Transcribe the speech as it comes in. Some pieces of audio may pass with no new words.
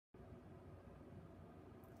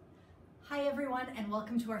Hi everyone, and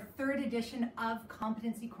welcome to our third edition of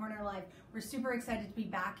Competency Corner Live. We're super excited to be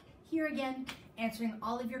back here again, answering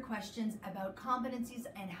all of your questions about competencies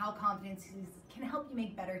and how competencies can help you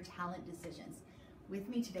make better talent decisions. With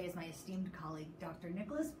me today is my esteemed colleague, Dr.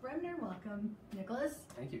 Nicholas Bremner. Welcome, Nicholas.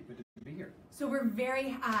 Thank you. Good to be here. So we're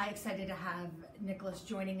very excited to have Nicholas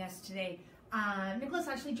joining us today. Nicholas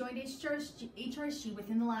actually joined HRSG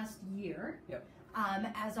within the last year. Yep.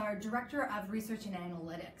 As our Director of Research and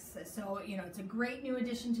Analytics. So, it's a great new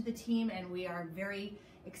addition to the team, and we are very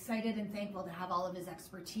excited and thankful to have all of his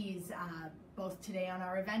expertise, both today on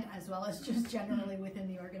our event as well as just generally within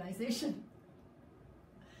the organization.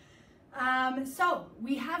 So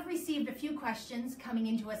we have received a few questions coming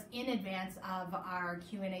into us in advance of our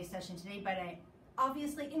Q&A session today, but I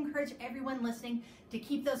obviously encourage everyone listening to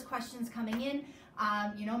keep those questions coming in.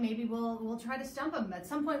 Maybe we'll try to stump them. At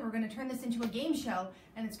some point, we're going to turn this into a game show,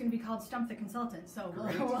 and it's going to be called Stump the Consultant. So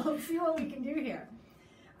we'll see what we can do here.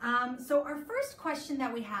 So our first question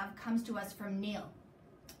that we have comes to us from Neil.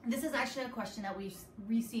 This is actually a question that we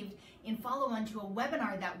received in follow-on to a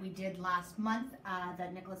webinar that we did last month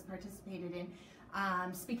that Nicholas participated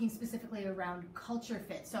in, speaking specifically around culture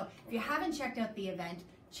fit. So if you haven't checked out the event,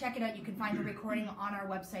 check it out. You can find the recording on our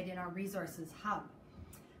website in our resources hub.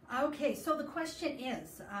 Okay, so the question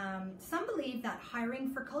is, some believe that hiring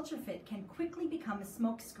for culture fit can quickly become a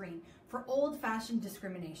smokescreen for old-fashioned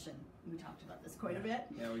discrimination. We talked about this quite a bit.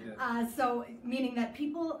 Yeah, we did. So meaning that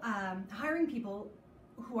people, hiring people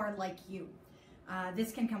who are like you.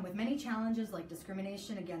 This can come with many challenges like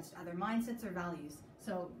discrimination against other mindsets or values.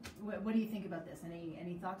 So what do you think about this?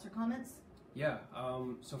 Any thoughts or comments? Yeah,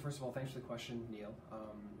 so first of all, thanks for the question, Neil.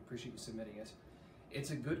 Appreciate you submitting it.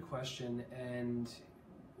 It's a good question, and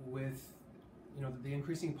with the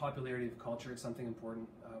increasing popularity of culture, it's something important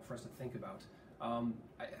for us to think about.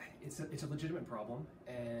 It's a legitimate problem,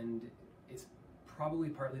 and it's probably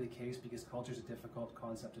partly the case because culture is a difficult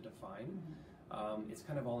concept to define. Mm-hmm. It's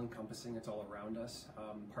kind of all-encompassing, it's all around us.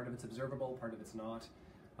 Part of it's observable, part of it's not.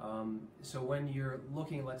 So when you're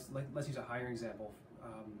looking, let's use a hiring example,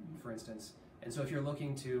 for instance. And so if you're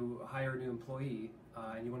looking to hire a new employee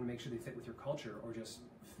and you want to make sure they fit with your culture or just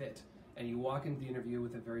fit, and you walk into the interview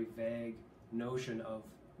with a very vague notion of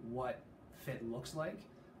what fit looks like,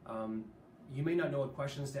 you may not know what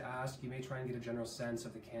questions to ask. You may try and get a general sense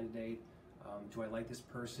of the candidate. Do I like this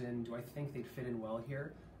person? Do I think they'd fit in well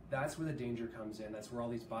here? That's where the danger comes in. That's where all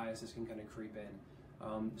these biases can kind of creep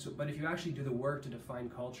in. But if you actually do the work to define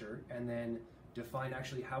culture and then define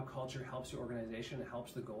actually how culture helps your organization, it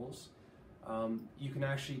helps the goals, you can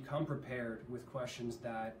actually come prepared with questions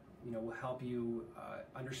that will help you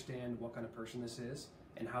understand what kind of person this is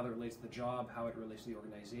and how that relates to the job, how it relates to the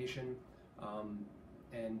organization,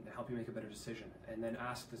 and help you make a better decision. And then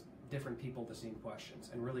ask the different people the same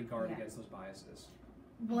questions and really guard against those biases.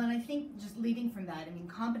 Well, and I think just leading from that,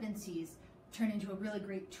 competencies turn into a really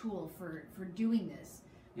great tool for doing this.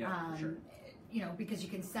 Yeah, for sure. Because you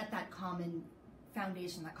can set that common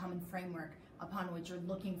foundation, that common framework upon which you're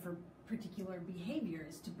looking for particular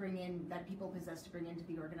behaviors to bring in, that people possess to bring into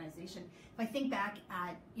the organization. If I think back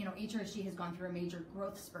at, HRSG has gone through a major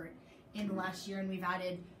growth spurt in the last year, and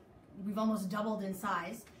we've almost doubled in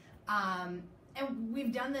size. And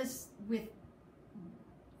we've done this with,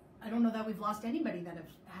 I don't know that we've lost anybody that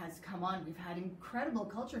has come on. We've had incredible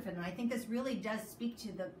culture fit, and I think this really does speak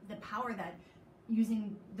to the power that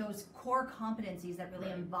using those core competencies that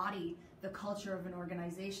really embody the culture of an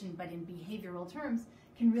organization, but in behavioral terms,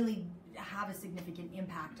 can really have a significant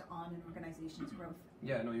impact on an organization's growth.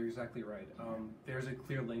 Yeah, no, you're exactly right. There's a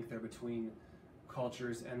clear link there between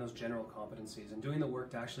cultures and those general competencies, and doing the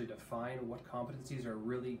work to actually define what competencies are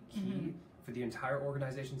really key for the entire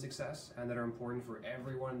organization's success and that are important for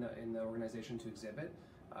everyone in the organization to exhibit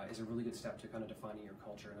is a really good step to kind of defining your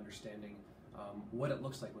culture and understanding what it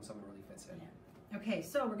looks like when someone really fits in. Yeah. Okay,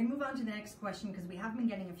 so we're going to move on to the next question because we have been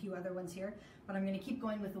getting a few other ones here, but I'm going to keep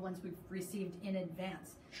going with the ones we've received in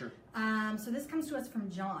advance. Sure. So this comes to us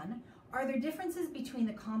from John. Are there differences between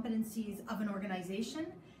the competencies of an organization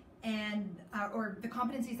and or the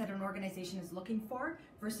competencies that an organization is looking for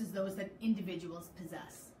versus those that individuals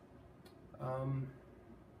possess?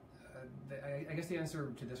 I guess the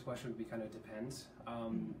answer to this question would be kind of depends.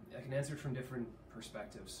 I can answer it from different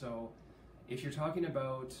perspectives. So if you're talking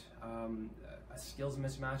about a skills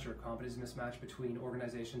mismatch or a competence mismatch between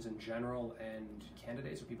organizations in general and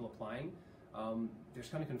candidates or people applying, there's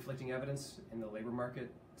kind of conflicting evidence in the labor market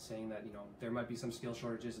saying that there might be some skill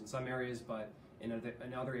shortages in some areas, but in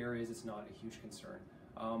other areas it's not a huge concern.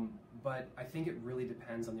 But I think it really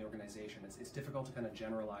depends on the organization. It's difficult to kind of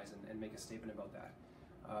generalize and make a statement about that.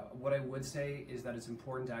 What I would say is that it's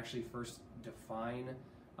important to actually first define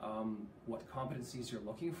what competencies you're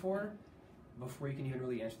looking for before you can even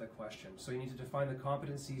really answer that question. So you need to define the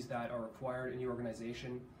competencies that are required in your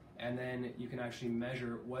organization, and then you can actually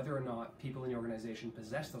measure whether or not people in your organization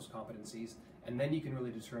possess those competencies, and then you can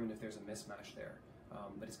really determine if there's a mismatch there.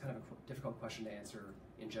 But it's kind of a difficult question to answer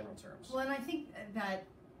in general terms. Well, and I think that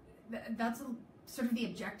that's sort of the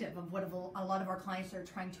objective of what a lot of our clients are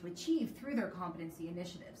trying to achieve through their competency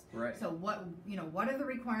initiatives. Right. So what are the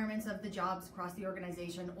requirements of the jobs across the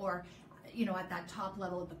organization, or at that top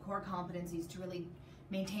level of the core competencies to really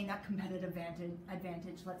maintain that competitive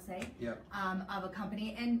advantage, let's say, yep. Of a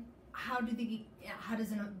company, and how does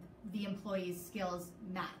the employee's skills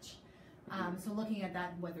match? So looking at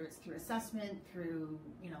that, whether it's through assessment, through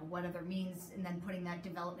what other means, and then putting that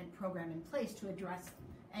development program in place to address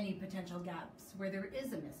any potential gaps where there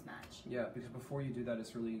is a mismatch. Yeah, because before you do that,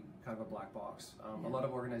 it's really kind of a black box. Yeah. A lot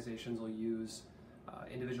of organizations will use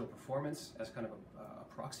individual performance as kind of a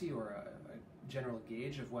proxy or a general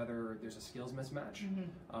gauge of whether there's a skills mismatch,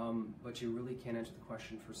 but you really can't answer the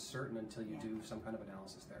question for certain until you do some kind of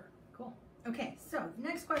analysis there. Cool. Okay, so the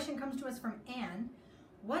next question comes to us from Anne.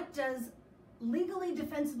 What does legally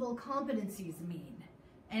defensible competencies mean,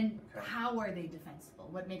 and how are they defensible?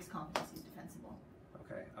 What makes competencies defensible?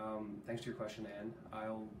 Okay, thanks for your question, Anne.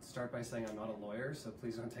 I'll start by saying I'm not a lawyer, so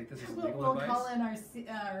please don't take this as legal we'll advice. We'll call in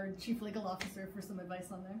our chief legal officer for some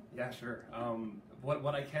advice on there. Yeah, sure.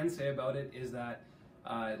 What I can say about it is that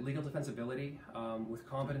legal defensibility with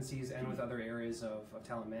competencies and with other areas of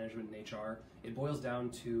talent management and HR, it boils down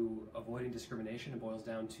to avoiding discrimination. It boils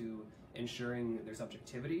down to ensuring there's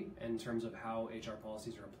objectivity in terms of how HR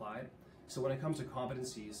policies are applied. So when it comes to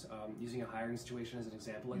competencies, using a hiring situation as an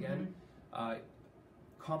example again,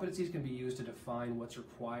 competencies can be used to define what's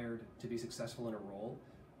required to be successful in a role,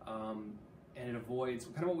 and it avoids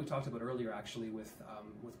kind of what we talked about earlier actually with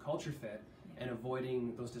culture fit, and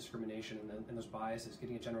avoiding those discrimination and those biases,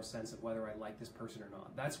 getting a general sense of whether I like this person or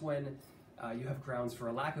not. That's when you have grounds for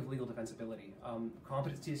a lack of legal defensibility.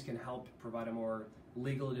 Competencies can help provide a more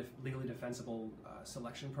legally defensible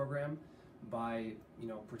selection program by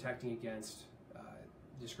protecting against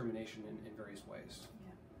discrimination in various ways.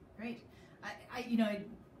 Yeah, great.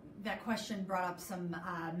 That question brought up some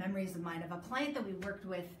memories of mine of a client that we worked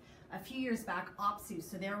with a few years back, OPSU.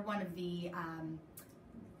 So they're one of the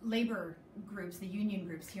labor groups, the union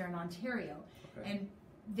groups here in Ontario, and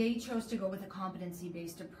they chose to go with a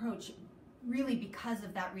competency-based approach really because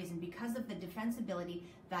of that reason, because of the defensibility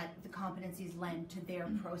that the competencies lend to their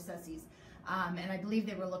processes. And I believe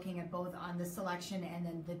they were looking at both on the selection and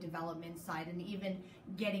then the development side, and even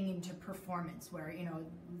getting into performance, where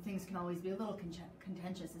things can always be a little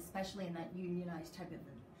contentious, especially in that unionized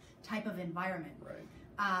type of environment. Right.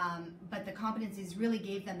 But the competencies really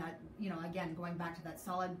gave them that, again, going back to that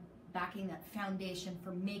solid backing, that foundation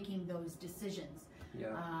for making those decisions,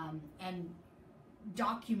 and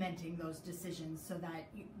documenting those decisions so that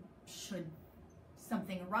should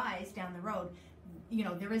something arise down the road,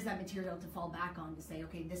 there is that material to fall back on to say,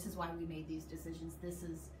 okay, this is why we made these decisions. This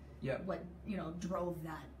is what drove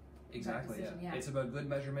that. Exactly. That decision. Yeah. It's about good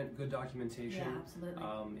measurement, good documentation. Yeah,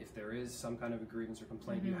 absolutely. If there is some kind of a grievance or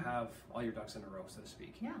complaint, you have all your ducks in a row, so to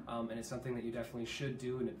speak. Yeah. And it's something that you definitely should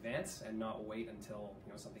do in advance and not wait until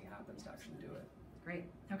something happens to actually do it. Great.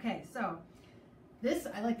 Okay, so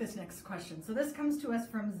I like this next question. So this comes to us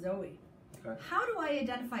from Zoe. Okay. How do I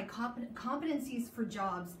identify competencies for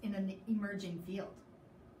jobs in an emerging field?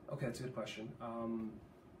 Okay, that's a good question.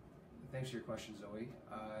 Thanks for your question, Zoe.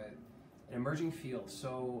 An emerging field.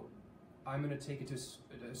 So I'm going to take it to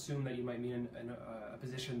assume that you might mean a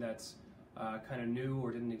position that's kind of new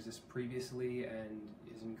or didn't exist previously and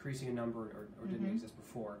is increasing in number or didn't exist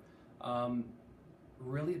before.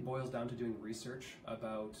 Really, it boils down to doing research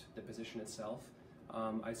about the position itself.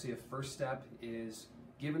 I'd say a first step is,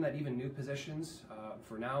 given that even new positions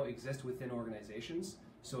for now exist within organizations,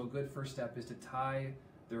 so a good first step is to tie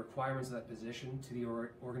the requirements of that position to the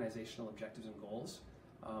organizational objectives and goals,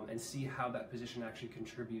 and see how that position actually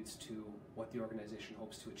contributes to what the organization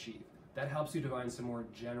hopes to achieve. That helps you define some more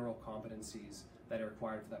general competencies that are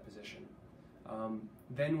required for that position.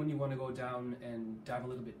 Then when you want to go down and dive a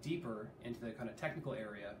little bit deeper into the kind of technical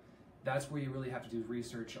area, that's where you really have to do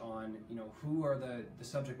research on, who are the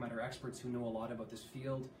subject matter experts who know a lot about this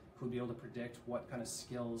field, who would be able to predict what kind of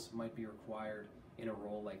skills might be required in a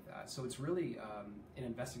role like that. So it's really an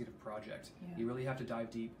investigative project. Yeah. You really have to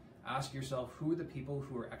dive deep, ask yourself, who are the people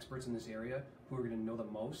who are experts in this area, who are going to know the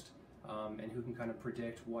most, and who can kind of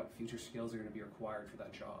predict what future skills are going to be required for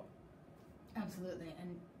that job. Absolutely.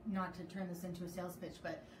 And not to turn this into a sales pitch,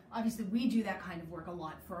 but obviously we do that kind of work a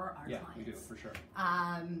lot for our clients. Yeah, we do, for sure.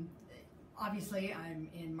 Obviously, I'm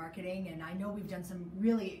in marketing, and I know we've done some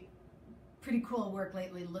really pretty cool work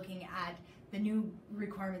lately looking at the new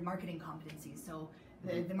requirement marketing competencies. So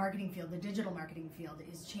the marketing field, the digital marketing field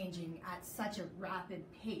is changing at such a rapid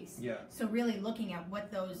pace. Yeah. So really looking at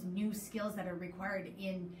what those new skills that are required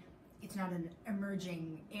in, it's not an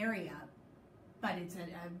emerging area, but it's a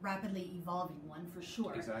rapidly evolving one for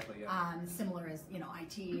sure. Exactly, yeah. Similar as,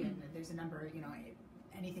 IT, and there's a number,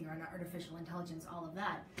 anything around artificial intelligence, all of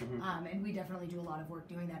that. And we definitely do a lot of work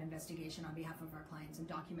doing that investigation on behalf of our clients and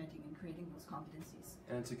documenting and creating those competencies.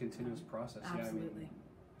 And it's a continuous process. Absolutely.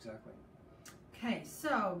 Yeah, exactly. Okay,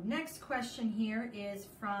 so next question here is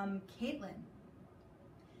from Caitlin.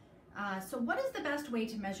 So what is the best way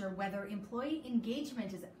to measure whether employee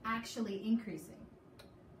engagement is actually increasing?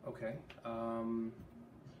 Okay,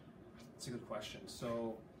 that's a good question.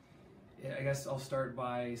 So I guess I'll start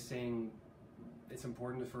by saying it's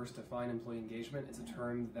important to first define employee engagement. It's a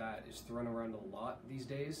term that is thrown around a lot these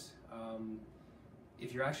days.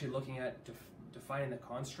 If you're actually looking at defining the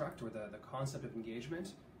construct or the concept of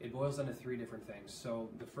engagement, it boils down to three different things. So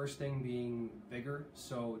the first thing being vigor.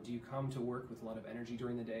 So do you come to work with a lot of energy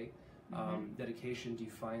during the day? Dedication, do you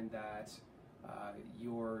find that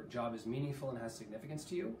your job is meaningful and has significance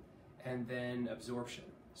to you? And then absorption.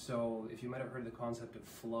 So if you might have heard of the concept of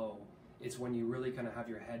flow, it's when you really kind of have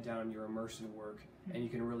your head down, you're immersed in work, and you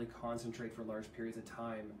can really concentrate for large periods of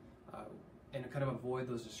time and kind of avoid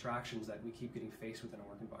those distractions that we keep getting faced with in a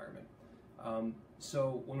work environment.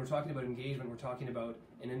 So when we're talking about engagement, we're talking about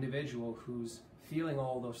an individual who's feeling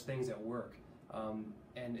all those things at work.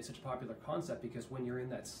 And it's such a popular concept because when you're in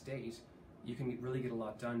that state, you can really get a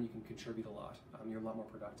lot done, you can contribute a lot, you're a lot more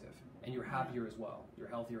productive, and you're happier as well. You're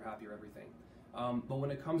healthier, happier, everything. But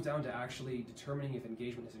when it comes down to actually determining if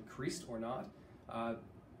engagement has increased or not,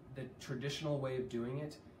 the traditional way of doing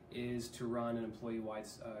it is to run an employee-wide,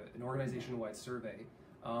 an organization-wide survey.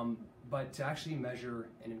 But to actually measure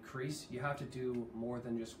an increase, you have to do more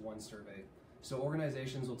than just one survey. So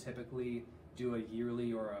organizations will typically do a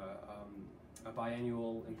yearly or a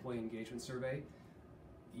biannual employee engagement survey.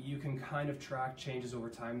 You can kind of track changes over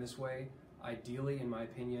time this way. Ideally, in my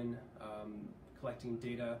opinion, collecting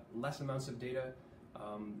data, less amounts of data,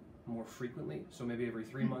 more frequently. So maybe every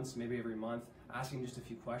 3 months, maybe every month, asking just a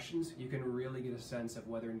few questions, you can really get a sense of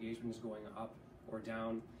whether engagement is going up or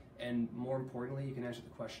down. And more importantly, you can answer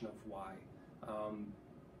the question of why.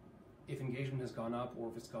 If engagement has gone up or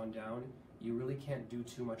if it's gone down, you really can't do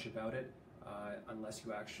too much about it unless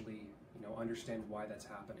you actually understand why that's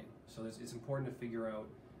happening. So it's important to figure out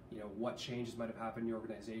what changes might have happened in your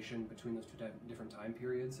organization between those two different time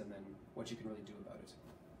periods, and then what you can really do about it.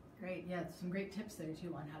 Great, yeah, some great tips there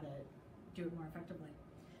too on how to do it more effectively.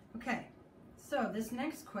 Okay, so this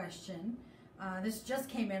next question, this just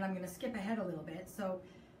came in. I'm going to skip ahead a little bit. So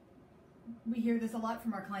we hear this a lot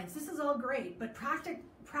from our clients. This is all great, but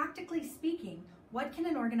practically speaking, what can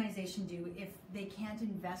an organization do if they can't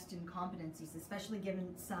invest in competencies, especially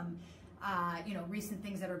given some recent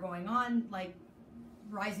things that are going on, like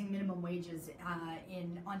rising minimum wages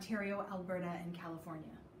in Ontario, Alberta, and California?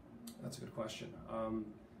 That's a good question.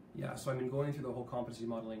 Yeah, so going through the whole competency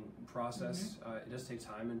modeling process, it does take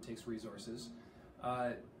time and takes resources.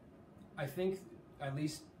 I think at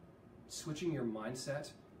least switching your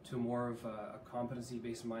mindset to more of a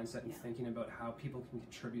competency-based mindset and thinking about how people can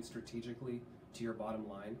contribute strategically to your bottom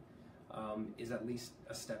line is at least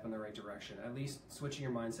a step in the right direction. At least switching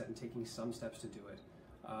your mindset and taking some steps to do it.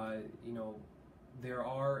 There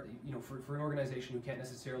are, for an organization who can't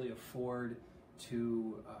necessarily afford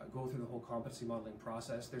to go through the whole competency modeling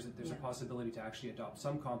process, there's a possibility to actually adopt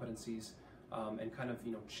some competencies and kind of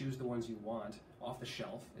choose the ones you want off the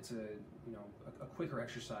shelf. It's a quicker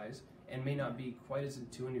exercise and may not be quite as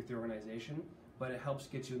intuitive with the organization, but it helps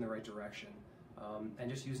get you in the right direction. And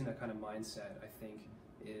just using that kind of mindset, I think,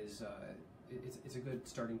 is it's a good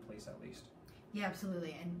starting place at least. Yeah,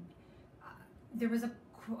 absolutely. And there was a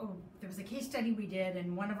case study we did,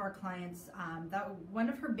 and one of our clients, one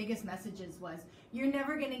of her biggest messages was, "You're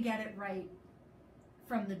never going to get it right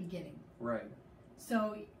from the beginning." Right.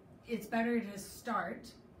 So it's better to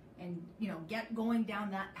start and get going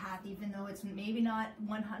down that path, even though it's maybe not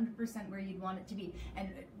 100% where you'd want it to be. And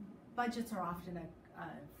budgets are often a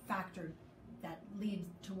factor that leads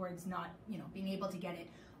towards not being able to get it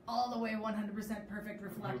all the way 100% perfect,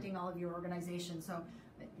 reflecting all of your organization. So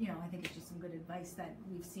I think it's just some good advice that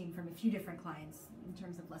we've seen from a few different clients in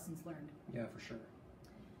terms of lessons learned. Yeah, for sure.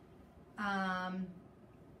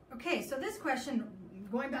 Okay, so this question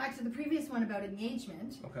going back to the previous one about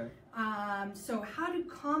engagement. Okay. So how do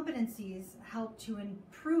competencies help to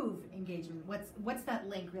improve engagement? What's that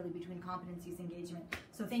link really between competencies and engagement?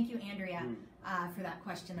 So thank you, Andrea, for that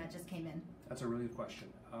question that just came in. That's a really good question.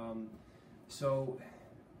 So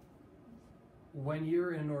when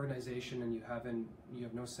you're in an organization and you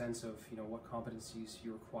have no sense of what competencies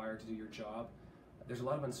you require to do your job, there's a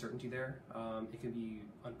lot of uncertainty there. It can be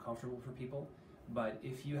uncomfortable for people. But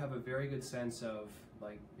if you have a very good sense of,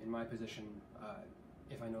 like in my position,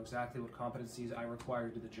 if I know exactly what competencies I require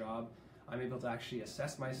to do the job, I'm able to actually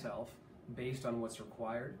assess myself based on what's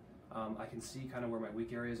required. I can see kind of where my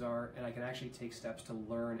weak areas are, and I can actually take steps to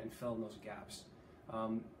learn and fill in those gaps.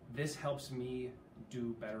 This helps me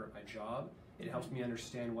do better at my job. It helps me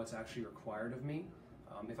understand what's actually required of me.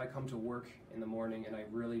 If I come to work in the morning and I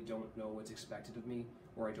really don't know what's expected of me,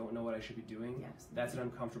 or I don't know what I should be doing, that's an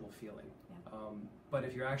uncomfortable feeling. But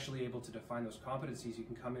if you're actually able to define those competencies, you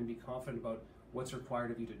can come and be confident about what's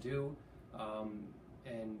required of you to do,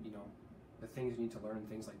 and the things you need to learn and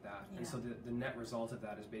things like that. And so the net result of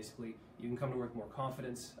that is basically you can come to work with more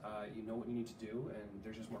confidence, you know what you need to do, and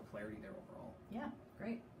there's just more clarity there overall. Yeah,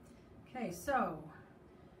 great. Okay, so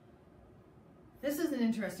this is an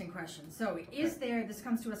interesting question. So this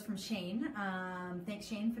comes to us from Shane. Thanks,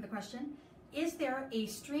 Shane, for the question. Is there a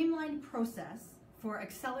streamlined process for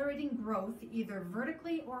accelerating growth either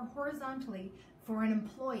vertically or horizontally for an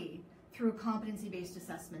employee through a competency-based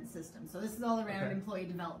assessment system? So this is all around employee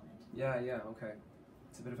development. Yeah, okay.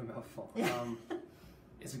 It's a bit of a mouthful.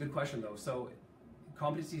 It's a good question though. So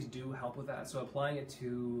competencies do help with that. So applying it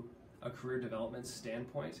to a career development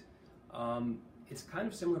standpoint, it's kind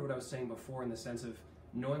of similar to what I was saying before in the sense of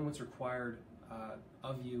knowing what's required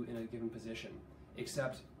of you in a given position.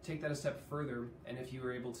 Except take that a step further, and if you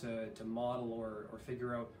were able to model or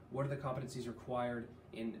figure out what are the competencies required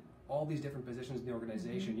in all these different positions in the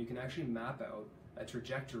organization, you can actually map out a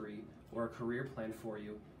trajectory or a career plan for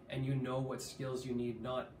you, and you know what skills you need,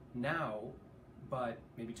 not now, but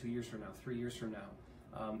maybe 2 years from now, 3 years from now.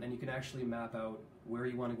 And you can actually map out where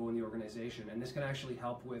you want to go in the organization, and this can actually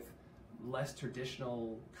help with less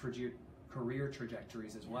traditional career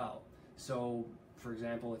trajectories as well. So for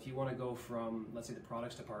example, if you want to go from, let's say, the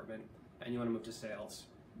products department and you want to move to sales,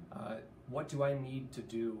 what do I need to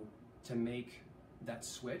do to make that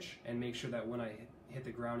switch and make sure that when I hit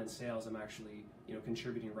the ground in sales, I'm actually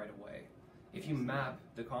contributing right away? If you map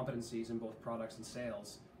the competencies in both products and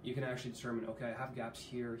sales, you can actually determine, okay, I have gaps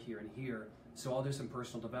here, here, and here, so I'll do some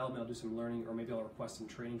personal development, I'll do some learning, or maybe I'll request some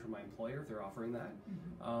training from my employer if they're offering that,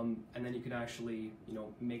 and then you can actually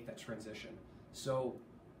make that transition. So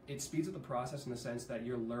it speeds up the process in the sense that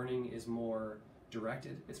your learning is more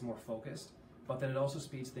directed, it's more focused, but then it also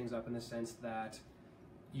speeds things up in the sense that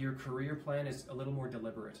your career plan is a little more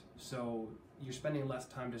deliberate. So you're spending less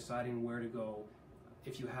time deciding where to go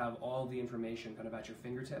if you have all the information kind of at your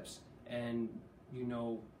fingertips and you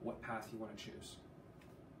know what path you want to choose.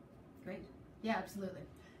 Great. Yeah, absolutely.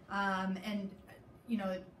 And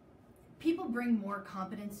people bring more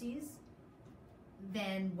competencies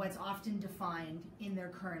than what's often defined in their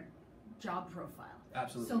current job profile.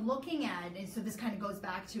 Absolutely. So looking at, and so this kind of goes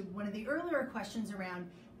back to one of the earlier questions around,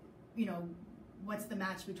 what's the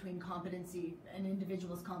match between competency, an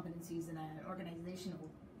individual's competencies and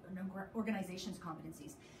an organization's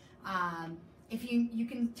competencies. If you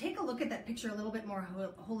can take a look at that picture a little bit more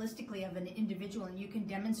holistically of an individual, and you can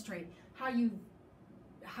demonstrate how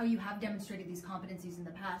you have demonstrated these competencies in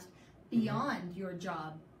the past beyond your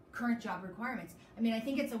current job requirements. I mean, I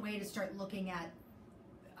think it's a way to start looking at,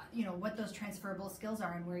 what those transferable skills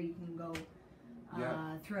are and where you can go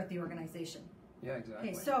throughout the organization. Yeah, exactly.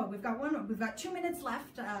 Okay, so we've got 2 minutes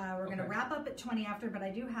left. We're going to wrap up at 20 after, but I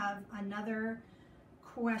do have another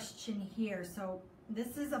question here. So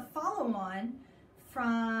this is a follow-on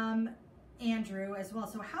from Andrew as well.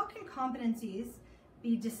 So how can competencies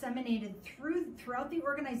be disseminated throughout the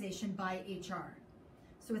organization by HR?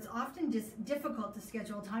 So it's often difficult to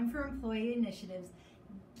schedule time for employee initiatives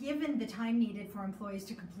given the time needed for employees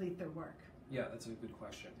to complete their work. Yeah, that's a good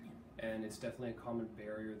question. And it's definitely a common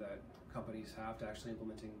barrier that companies have to actually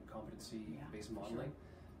implementing competency-based modeling.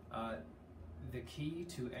 Sure. The key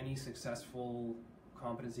to any successful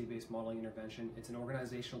competency-based modeling intervention, it's an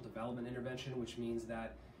organizational development intervention, which means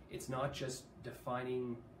that it's not just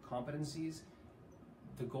defining competencies.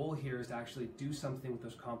 The goal here is to actually do something with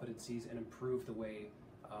those competencies and improve the way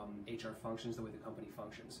HR functions, the way the company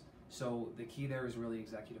functions. So the key there is really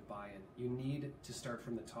executive buy-in. You need to start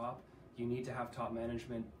from the top. You need to have top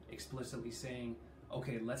management explicitly saying,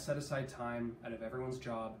 okay, let's set aside time out of everyone's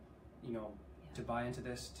job, to buy into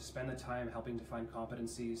this, to spend the time helping define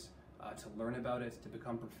competencies, to learn about it, to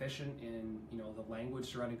become proficient in the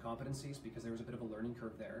language surrounding competencies, because there was a bit of a learning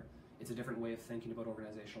curve there. It's a different way of thinking about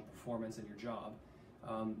organizational performance in your job.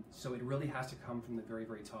 So it really has to come from the very,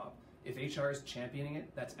 very top. If HR is championing it,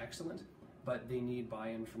 that's excellent, but they need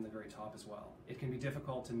buy-in from the very top as well. It can be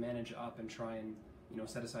difficult to manage up and try and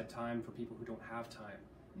set aside time for people who don't have time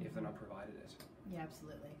if they're not provided it. Yeah,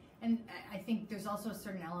 absolutely. And I think there's also a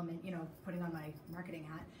certain element, putting on my marketing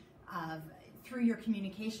hat, of through your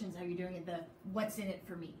communications, how you're doing it, the what's in it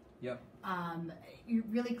for me. Yep. You're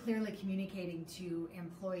really clearly communicating to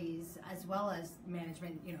employees as well as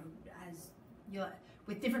management,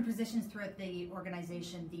 with different positions throughout the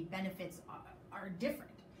organization, the benefits are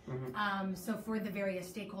different. Mm-hmm. So for the various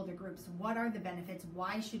stakeholder groups, what are the benefits?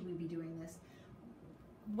 Why should we be doing this?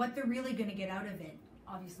 What they're really going to get out of it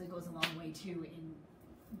obviously goes a long way too in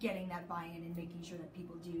getting that buy-in and making sure that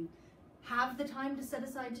people do have the time to set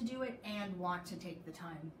aside to do it and want to take the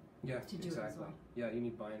time to do it as well. Yeah, you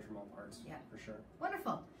need buy-in from all parts, for sure.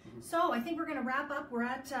 Wonderful. Mm-hmm. So I think we're going to wrap up. We're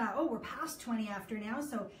at, we're past 20 after now,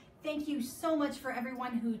 so thank you so much for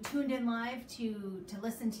everyone who tuned in live to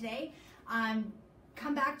listen today.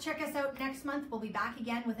 Come back, check us out next month. We'll be back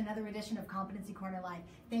again with another edition of Competency Corner Live.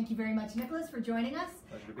 Thank you very much, Nicholas, for joining us.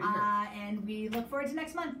 Pleasure to be here. And we look forward to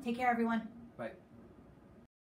next month. Take care, everyone. Bye.